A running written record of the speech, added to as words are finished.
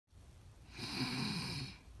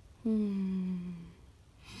Hmm.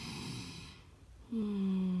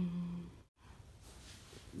 Hmm.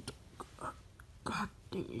 God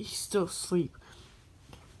dang, he's still asleep.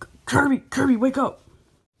 Kirby, wake up!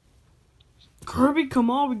 Kirby, come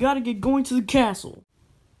on, we gotta get going to the castle.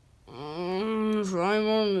 5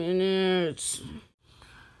 more minutes.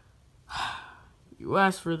 You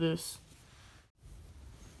asked for this.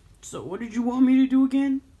 So what did you want me to do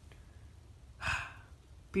again?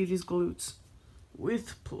 Beat his glutes.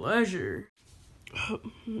 With pleasure.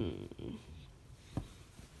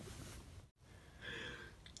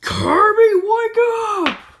 Kirby, wake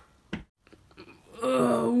up!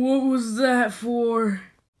 What was that for?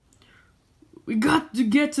 We got to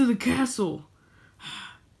get to the castle.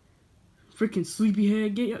 Freaking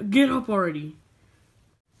sleepyhead, get up already.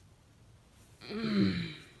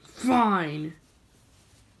 Fine.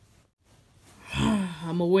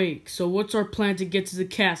 I'm awake, so what's our plan to get to the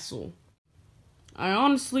castle? I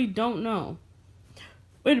honestly don't know.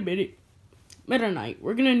 Wait a minute. Meta Knight,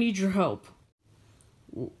 we're gonna need your help.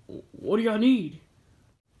 What do y'all need?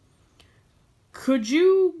 Could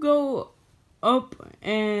you go up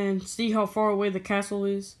and see how far away the castle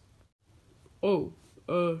is? Oh,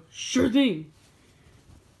 sure thing.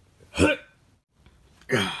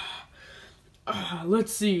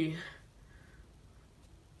 Let's see.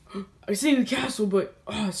 I see the castle, but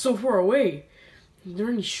it's so far away. Are there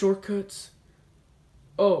any shortcuts?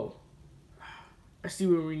 Oh, I see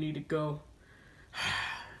where we need to go.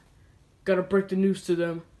 Gotta break the news to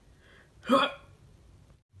them.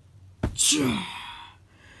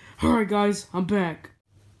 Alright guys, I'm back.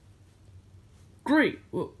 Great,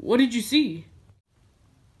 what did you see?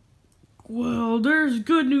 Well, there's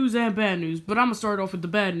good news and bad news, but I'm gonna start off with the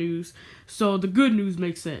bad news, so the good news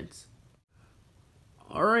makes sense.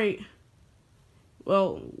 Alright.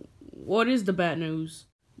 Well, what is the bad news?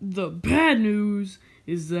 The bad news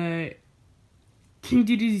is that King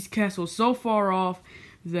Dedede's castle is so far off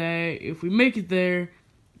that if we make it there,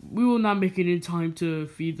 we will not make it in time to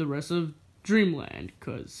feed the rest of Dreamland,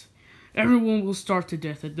 because everyone will starve to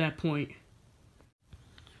death at that point.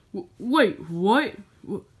 Wait, what?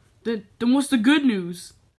 Then what's the good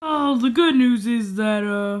news? Oh, the good news is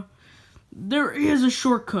that, there is a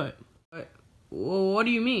shortcut. Well, what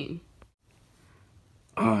do you mean?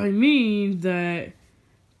 I mean that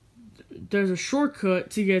there's a shortcut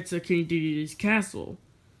to get to King Dedede's castle.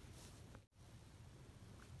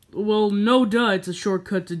 Well, no duh, it's a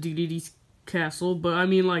shortcut to Dedede's castle, but I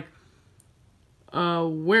mean, like,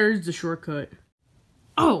 where's the shortcut?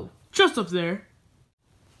 Oh, just up there.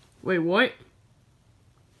 Wait, what?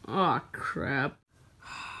 Aw, crap.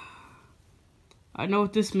 I know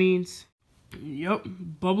what this means. Yup,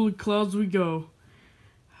 bubbly clouds we go.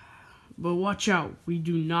 But watch out, we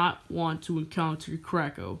do not want to encounter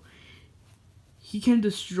Kracko. He can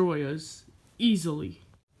destroy us easily.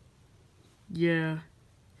 Yeah.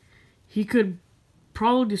 He could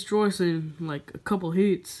probably destroy us in like a couple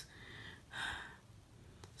hits.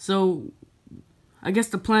 So, I guess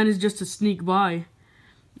the plan is just to sneak by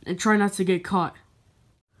and try not to get caught.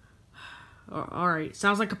 Alright,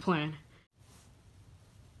 sounds like a plan.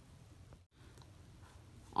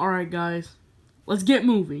 Alright guys, let's get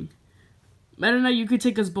moving. Meta Knight, you could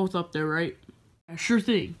take us both up there, right? Yeah, sure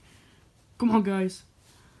thing. Come on guys.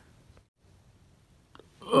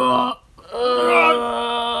 My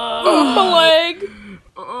leg!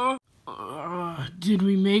 Did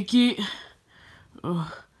we make it?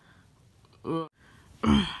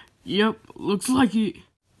 Yep, looks like it.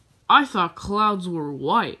 I thought clouds were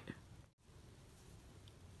white.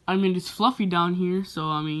 I mean, it's fluffy down here, so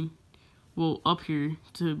I mean, well, up here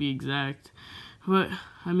to be exact. But,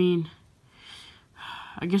 I mean,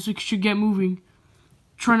 I guess we should get moving.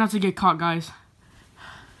 Try not to get caught, guys.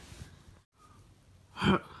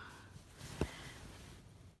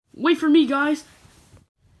 Wait for me, guys.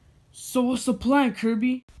 So what's the plan,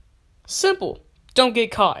 Kirby? Simple. Don't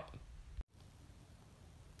get caught.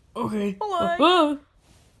 Okay.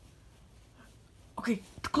 Okay,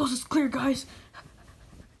 the coast is clear, guys.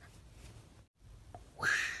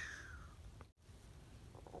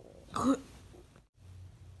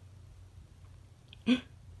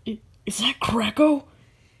 Is that Kracko?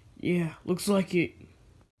 Yeah, looks like it.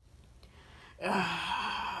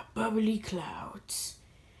 Bubbly clouds.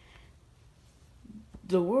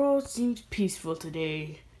 The world seems peaceful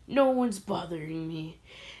today. No one's bothering me.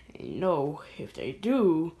 And no, if they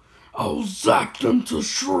do, I'll zack them to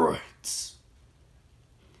shreds.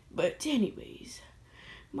 But anyways,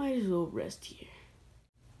 might as well rest here.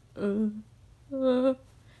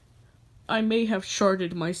 I may have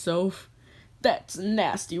sharded myself. That's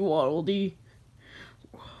nasty, Waddle Dee.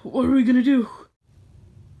 What are we gonna do?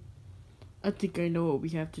 I think I know what we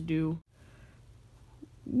have to do.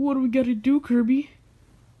 What do we gotta do, Kirby?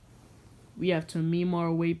 We have to meme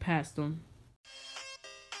our way past them.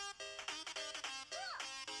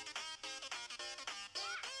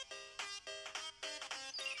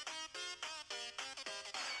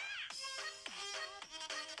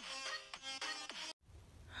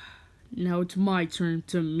 Now it's my turn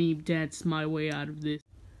to meme dance my way out of this.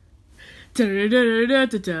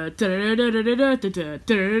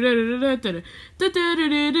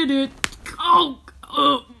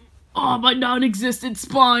 Oh, my non-existent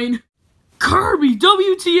spine. Kirby,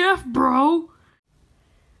 WTF, bro?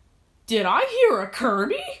 Did I hear a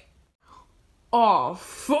Kirby?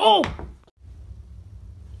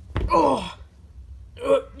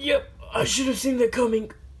 Yep, I should have seen that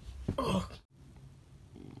coming.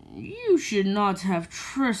 You should not have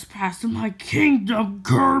trespassed my kingdom,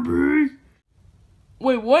 Kirby.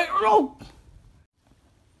 Wait, what? Oh!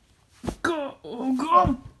 Go!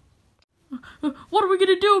 What are we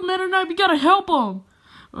gonna do, Meta Knight? We gotta help him.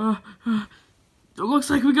 It looks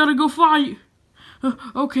like we gotta go fight.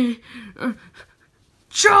 Okay.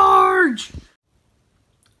 Charge!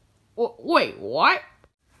 Wait, what?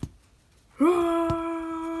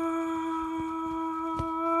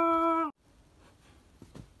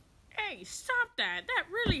 Hey, stop that. That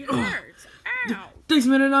really hurts. Ow. Thanks,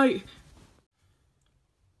 Meta Knight.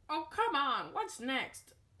 Oh, come on. What's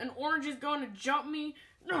next? An orange is going to jump me?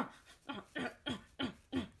 No.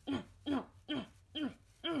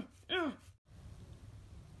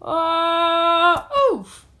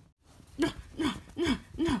 Oof.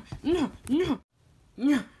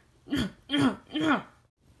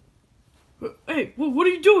 Hey, what are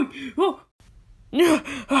you doing? Oh.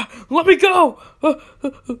 Let me go.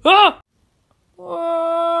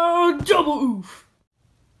 Double oof.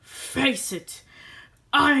 Face it.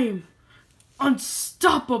 I'm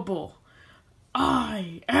unstoppable.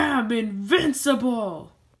 I am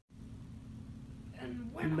invincible.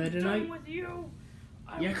 And when Meta I'm Knight? done with you,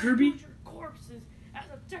 I Yeah, will Kirby? use your corpses as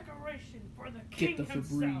a decoration for the king Get the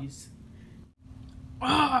himself. Febreze.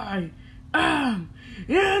 I am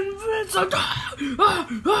invincible.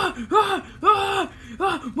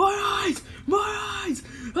 My eyes! My eyes!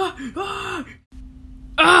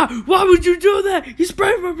 Why would you do that? He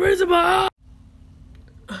sprayed Febreze in my eye!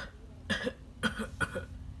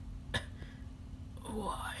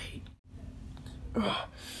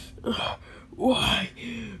 Why?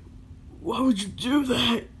 Why would you do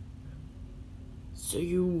that? So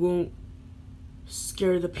you won't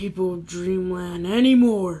scare the people of Dreamland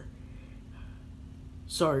anymore.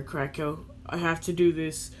 Sorry, Kracko. I have to do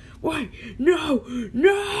this. Why? No!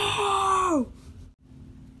 No!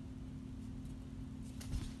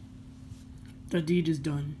 The deed is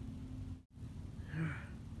done.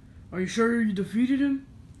 Are you sure you defeated him?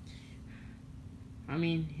 I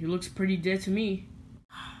mean, he looks pretty dead to me.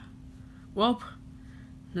 Well,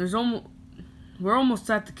 we're almost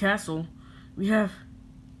at the castle. We have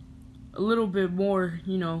a little bit more,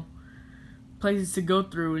 places to go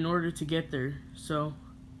through in order to get there. So,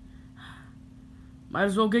 might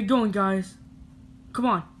as well get going, guys. Come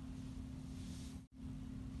on.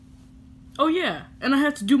 Oh yeah, and I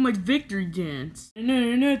have to do my victory dance.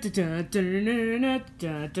 Yeah.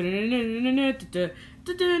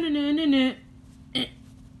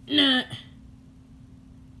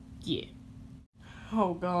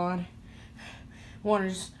 Oh God. What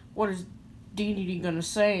is Dee gonna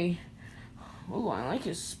say? Oh, I like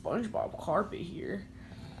his SpongeBob carpet here.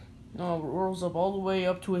 Oh, it rolls up all the way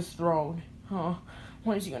up to his throne. Huh?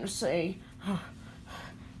 What is he gonna say? I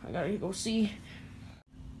gotta go see.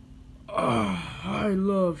 I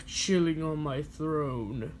love chilling on my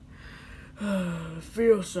throne.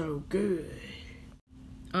 Feels so good.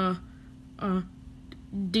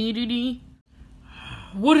 Dee.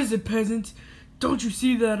 What is it, peasant? Don't you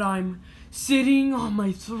see that I'm sitting on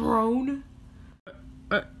my throne?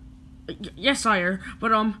 Yes, sire,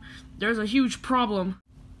 but there's a huge problem.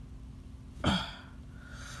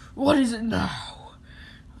 What is it now?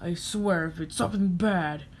 I swear if it's something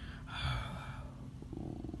bad.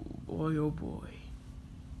 Boy, oh boy.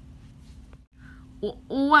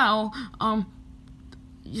 Well,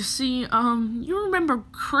 you see, you remember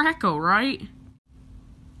Kracko, right?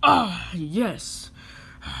 Yes.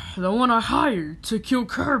 The one I hired to kill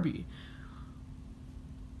Kirby.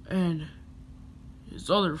 And his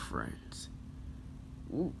other friends.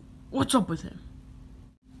 What's up with him?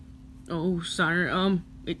 Oh, sire,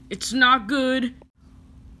 it's not good.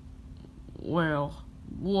 Well,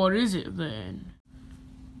 what is it then?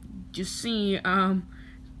 You see,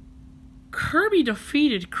 Kirby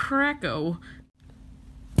defeated Kracko.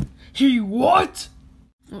 He what?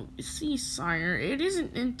 Well, see, sire, it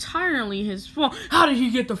isn't entirely his fault. How did he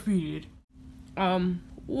get defeated?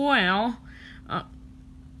 Well,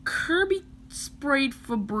 Kirby sprayed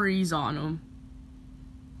Febreze on him.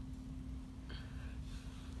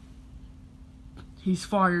 He's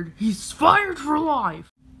fired. He's fired for life.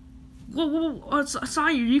 Whoa,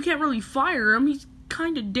 sire, you can't really fire him. He's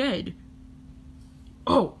kind of dead.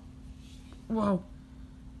 Oh, well,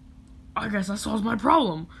 I guess that solves my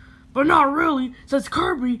problem. But not really, since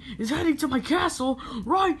Kirby is heading to my castle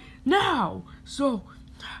right now. So,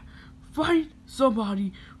 find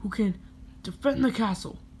somebody who can defend the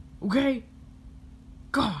castle, okay?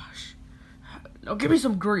 Gosh. Now give me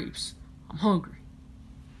some grapes. I'm hungry.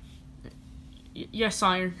 Yes,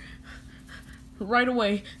 sire. Right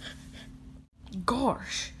away.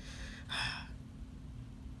 Gosh.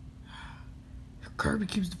 If Kirby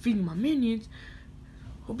keeps defeating my minions,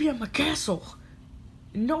 he'll be at my castle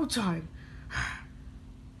in no time.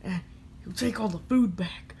 And he'll take all the food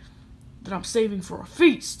back that I'm saving for a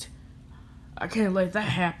feast. I can't let that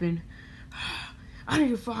happen. I need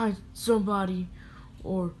to find somebody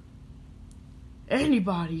or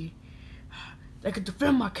anybody that could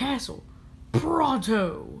defend my castle.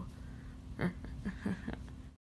 Pronto!